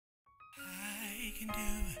can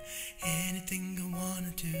do anything I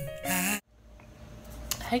wanna do.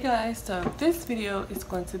 Hey guys, so this video is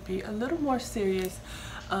going to be a little more serious.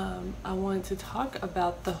 I wanted to talk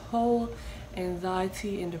about the whole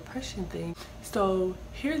anxiety and depression thing. So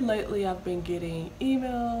here lately I've been getting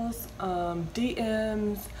emails,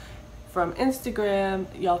 DMs from Instagram.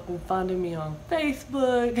 Y'all been finding me on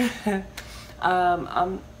Facebook.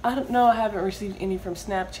 I don't know, I haven't received any from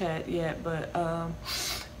Snapchat yet, but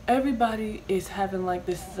everybody is having like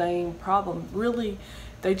the same problem. Really,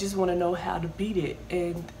 they just want to know how to beat it,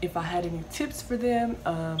 and if I had any tips for them,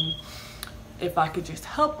 if I could just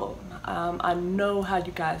help them. I know how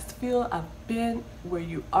you guys feel. I've been where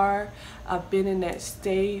you are. I've been in that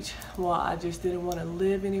stage where I just didn't want to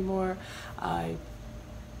live anymore.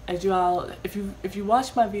 As you all, if you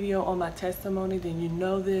watched my video on my testimony, then you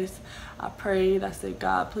know this. I prayed. I said,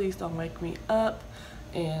 God, please don't wake me up.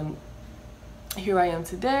 And here I am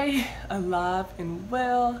today, alive and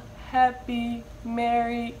well, happy,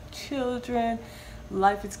 married, children.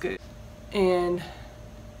 Life is good. And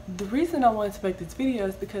the reason I wanted to make this video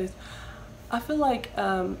is because I feel like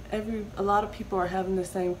a lot of people are having the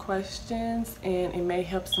same questions, and it may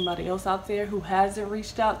help somebody else out there who hasn't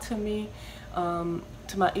reached out to me,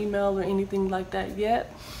 to my email or anything like that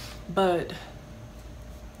yet. But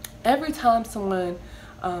every time someone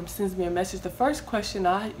sends me a message, the first question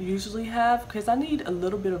I usually have, because I need a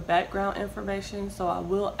little bit of background information, so I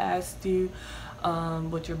will ask you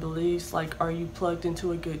what your beliefs, like, are you plugged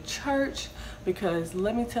into a good church? Because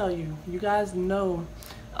let me tell you, you guys know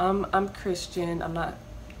I'm Christian. I'm not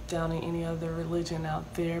downing any other religion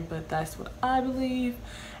out there, but that's what I believe,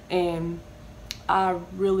 and I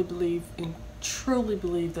really believe and truly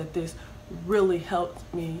believe that this really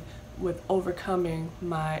helped me with overcoming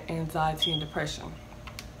my anxiety and depression.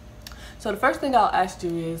 So the first thing I'll ask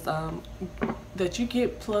you is that you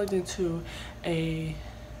get plugged into a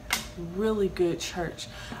really good church,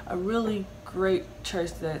 a really great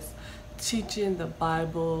church that's teaching the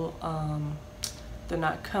Bible. They're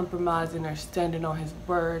not compromising, they're standing on his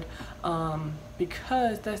word,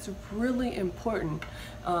 because that's really important.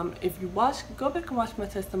 If you go back and watch my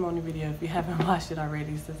testimony video if you haven't watched it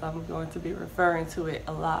already, since I'm going to be referring to it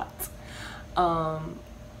a lot.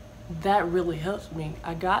 That really helped me.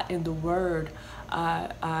 I got in the word.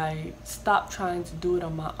 I stopped trying to do it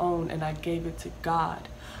on my own, and I gave it to God.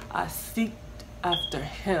 I seeked after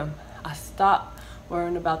him. I stopped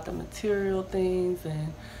worrying about the material things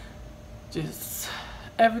and just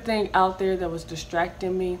everything out there that was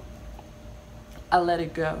distracting me. I let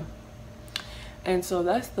it go. And so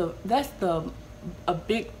that's a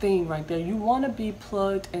big thing right there. You want to be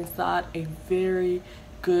plugged inside a very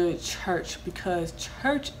good church, because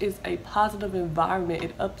church is a positive environment.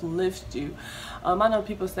 It uplifts you. I know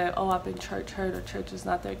people say, oh, I've been church hurt, or church is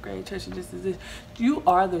not that great, church is just this. You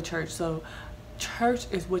are the church, so church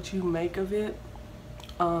is what you make of it.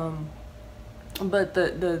 But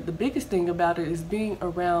the biggest thing about it is being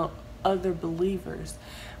around other believers.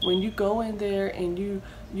 When you go in there and you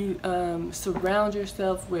surround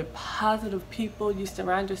yourself with positive people, you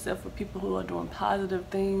surround yourself with people who are doing positive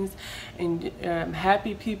things, and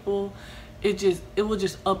happy people, it will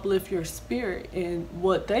just uplift your spirit, and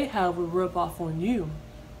what they have will rub off on you.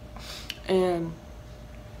 And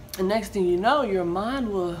the next thing you know, your mind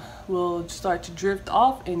will start to drift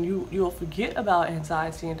off, and you'll forget about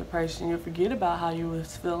anxiety and depression. You'll forget about how you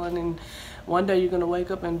was feeling, and one day you're gonna wake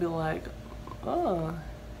up and be like, oh,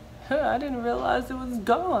 I didn't realize it was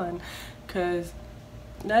gone. Because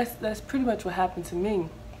that's pretty much what happened to me.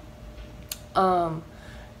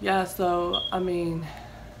 Yeah, so I mean,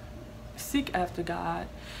 seek after God,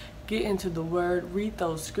 get into the word, read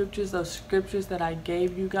those scriptures that I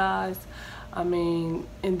gave you guys. I mean,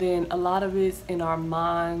 and then a lot of it's in our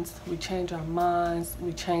minds. We change our minds,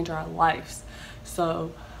 we change our lives.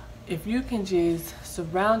 So if you can just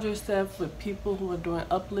surround yourself with people who are doing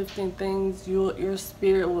uplifting things, your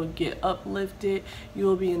spirit will get uplifted. You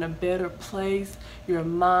will be in a better place. Your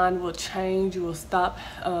mind will change. You will stop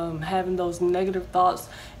having those negative thoughts.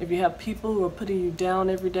 If you have people who are putting you down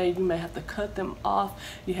every day, you may have to cut them off.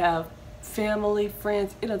 You have family,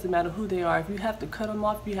 friends, it doesn't matter who they are. If you have to cut them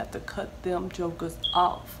off, you have to cut them jokers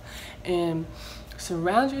off. And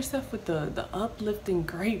surround yourself with the uplifting,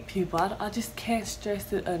 great people. I just can't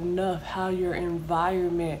stress it enough how your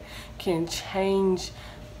environment can change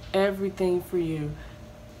everything for you.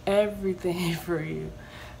 Everything for you.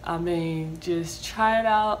 I mean, just try it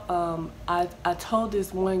out. I told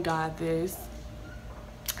this one guy this,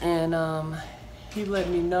 and he let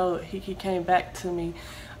me know, he came back to me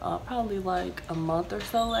probably like a month or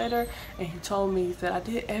so later, and he told me, he said, I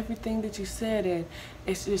did everything that you said, and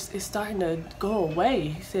it's starting to go away.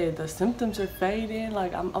 He said the symptoms are fading,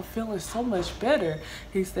 like I'm feeling so much better.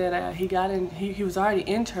 He said he was already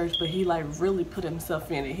in church, but he like really put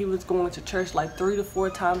himself in it. He was going to church like 3 to 4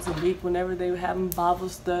 times a week whenever they were having Bible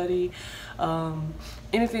study,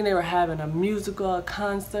 anything they were having, a musical, a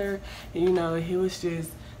concert. You know, he was just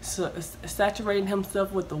saturating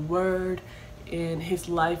himself with the word, and his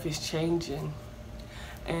life is changing.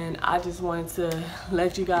 And I just wanted to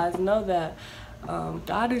let you guys know that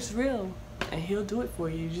God is real, and he'll do it for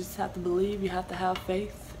you. You just have to believe, you have to have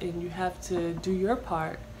faith, and you have to do your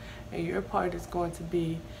part. And your part is going to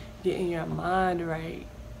be getting your mind right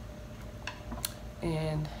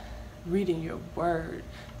and reading your word,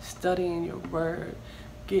 studying your word,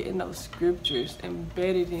 getting those scriptures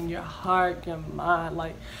embedded in your heart, your mind.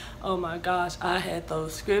 Like, oh my gosh, I had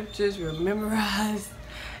those scriptures memorized,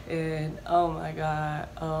 and oh my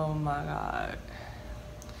God.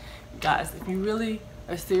 Guys, if you really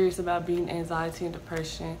are serious about beating anxiety and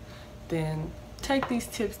depression, then take these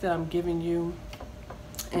tips that I'm giving you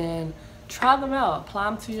and try them out, apply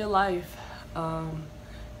them to your life.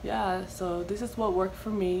 Yeah, so this is what worked for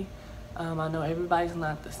me. I know everybody's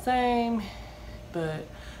not the same, but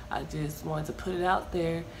I just wanted to put it out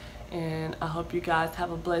there, and I hope you guys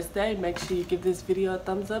have a blessed day. Make sure you give this video a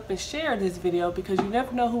thumbs up and share this video, because you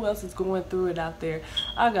never know who else is going through it out there.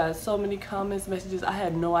 I got so many comments, messages. I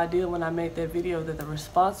had no idea when I made that video that the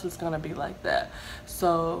response was gonna be like that.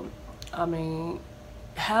 So I mean,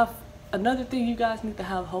 another thing you guys need to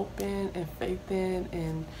have hope in and faith in,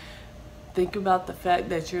 and think about the fact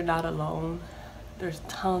that you're not alone. There's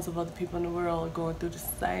tons of other people in the world going through the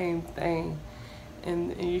same thing,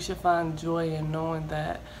 and you should find joy in knowing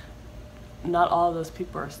that not all those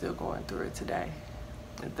people are still going through it today.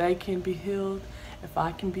 If they can be healed, if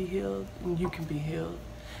I can be healed, and you can be healed.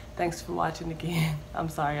 Thanks for watching again. I'm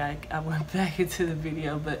sorry I went back into the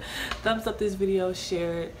video, but thumbs up this video,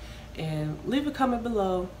 share it, and leave a comment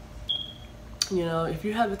below. You know, if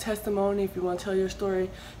you have a testimony, if you want to tell your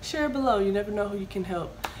story, share it below. You never know who you can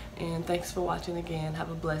help. And thanks for watching again.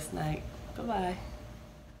 Have a blessed night. Bye-bye.